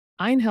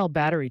Einhell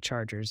battery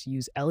chargers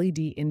use LED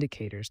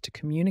indicators to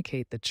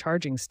communicate the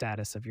charging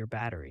status of your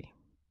battery.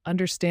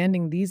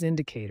 Understanding these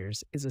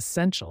indicators is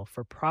essential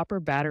for proper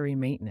battery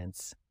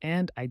maintenance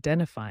and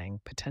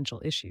identifying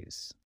potential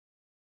issues.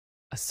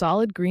 A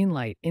solid green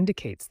light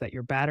indicates that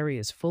your battery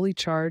is fully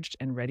charged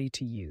and ready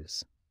to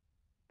use.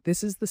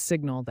 This is the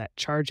signal that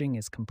charging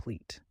is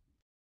complete.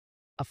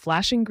 A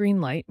flashing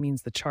green light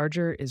means the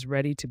charger is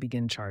ready to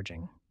begin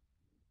charging.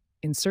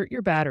 Insert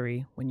your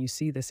battery when you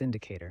see this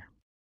indicator.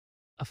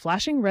 A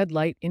flashing red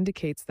light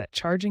indicates that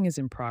charging is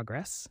in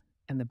progress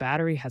and the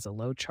battery has a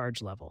low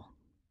charge level.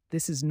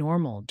 This is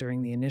normal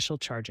during the initial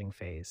charging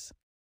phase.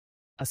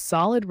 A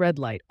solid red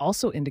light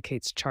also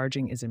indicates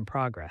charging is in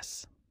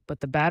progress, but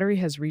the battery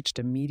has reached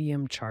a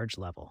medium charge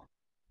level.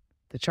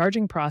 The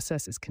charging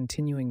process is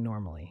continuing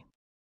normally.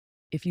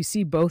 If you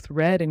see both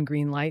red and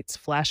green lights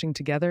flashing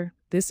together,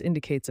 this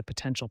indicates a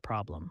potential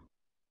problem.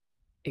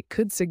 It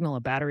could signal a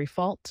battery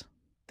fault,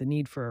 the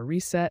need for a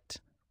reset,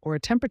 or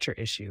a temperature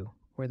issue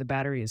where the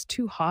battery is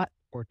too hot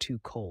or too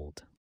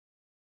cold.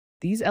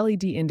 These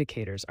LED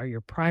indicators are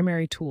your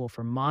primary tool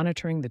for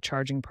monitoring the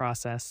charging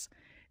process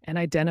and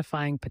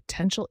identifying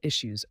potential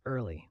issues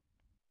early.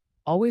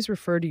 Always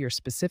refer to your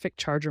specific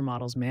charger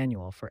model's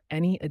manual for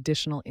any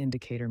additional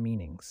indicator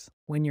meanings.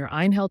 When your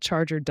Einhell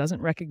charger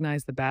doesn't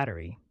recognize the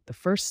battery, the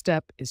first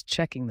step is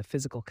checking the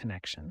physical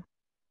connection.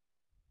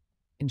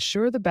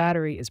 Ensure the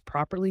battery is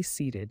properly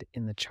seated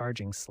in the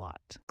charging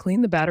slot.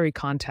 Clean the battery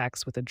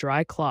contacts with a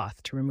dry cloth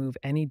to remove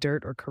any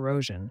dirt or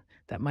corrosion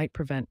that might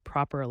prevent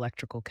proper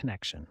electrical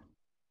connection.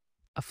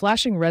 A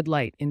flashing red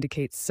light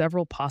indicates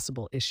several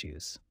possible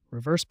issues: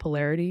 reverse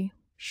polarity,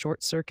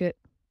 short circuit,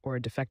 or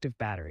a defective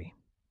battery.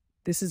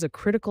 This is a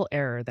critical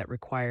error that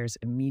requires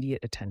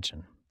immediate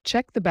attention.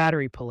 Check the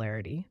battery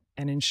polarity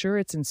and ensure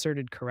it's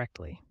inserted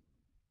correctly.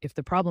 If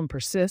the problem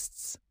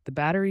persists, the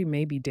battery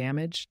may be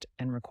damaged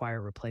and require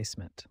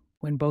replacement.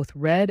 When both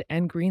red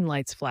and green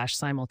lights flash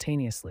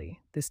simultaneously,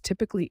 this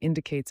typically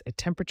indicates a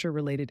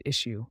temperature-related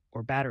issue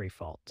or battery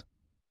fault.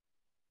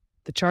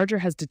 The charger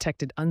has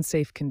detected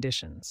unsafe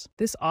conditions.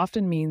 This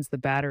often means the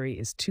battery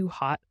is too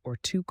hot or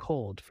too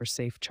cold for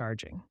safe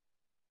charging.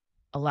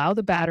 Allow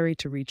the battery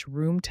to reach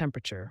room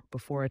temperature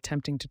before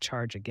attempting to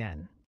charge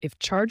again. If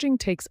charging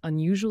takes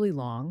unusually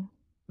long,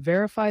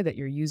 verify that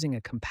you're using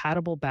a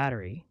compatible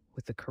battery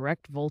with the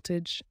correct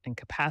voltage and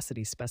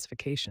capacity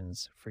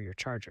specifications for your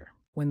charger.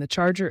 When the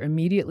charger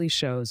immediately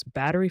shows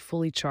battery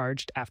fully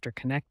charged after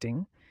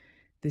connecting,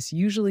 this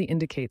usually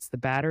indicates the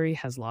battery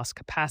has lost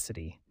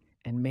capacity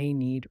and may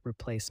need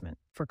replacement.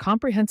 For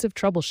comprehensive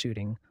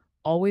troubleshooting,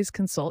 always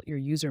consult your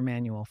user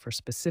manual for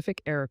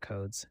specific error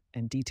codes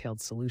and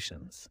detailed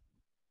solutions.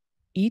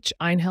 Each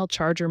Einhell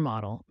charger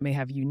model may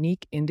have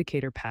unique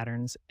indicator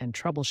patterns and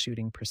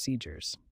troubleshooting procedures.